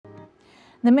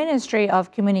The Ministry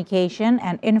of Communication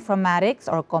and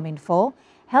Informatics, or Cominfo,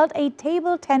 held a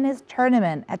table tennis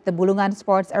tournament at the Bulungan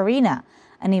Sports Arena,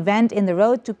 an event in the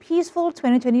road to peaceful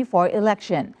 2024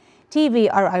 election.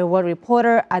 TVRI World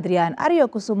reporter Adrian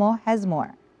Ariokusumo has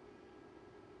more.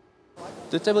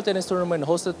 The table tennis tournament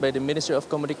hosted by the Ministry of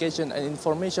Communication and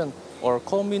Information, or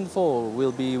Cominfo,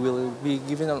 will be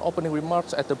giving an opening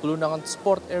remarks at the Bulungan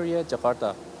Sport Area,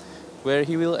 Jakarta, where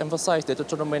he will emphasize that the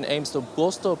tournament aims to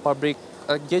bolster public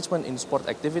engagement in sport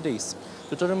activities.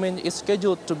 The tournament is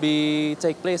scheduled to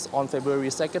take place on February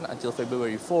 2nd until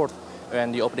February 4th,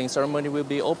 and the opening ceremony will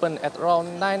be open at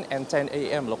around 9 and 10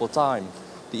 a.m. local time.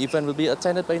 The event will be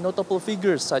attended by notable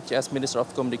figures such as Minister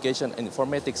of Communication and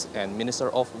Informatics and Minister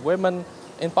of Women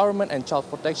Empowerment and Child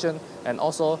Protection, and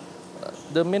also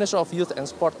the Minister of Youth and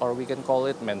Sport, or we can call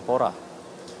it Menpora.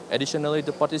 Additionally,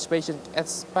 the participation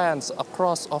expands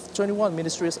across 21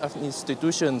 ministries and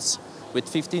institutions, with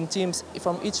 15 teams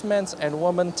from each men's and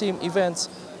women's team events,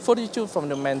 42 from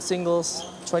the men's singles,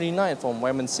 29 from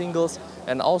women's singles,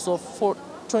 and also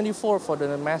 24 for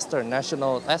the master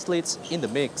national athletes in the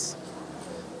mix.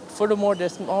 Furthermore,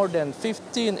 there's more than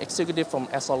 15 executives from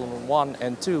Echelon 1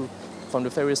 and 2 from the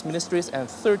various ministries, and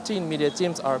 13 media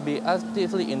teams are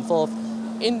actively involved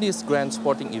in this grand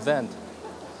sporting event.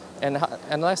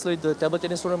 And lastly, the table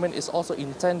tennis tournament is also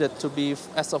intended to be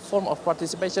as a form of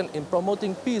participation in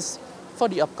promoting peace for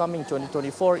the upcoming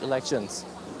 2024 elections.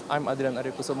 I'm Adrian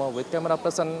Ariokusumo with camera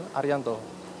person Arianto,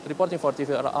 reporting for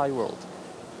TVRI World.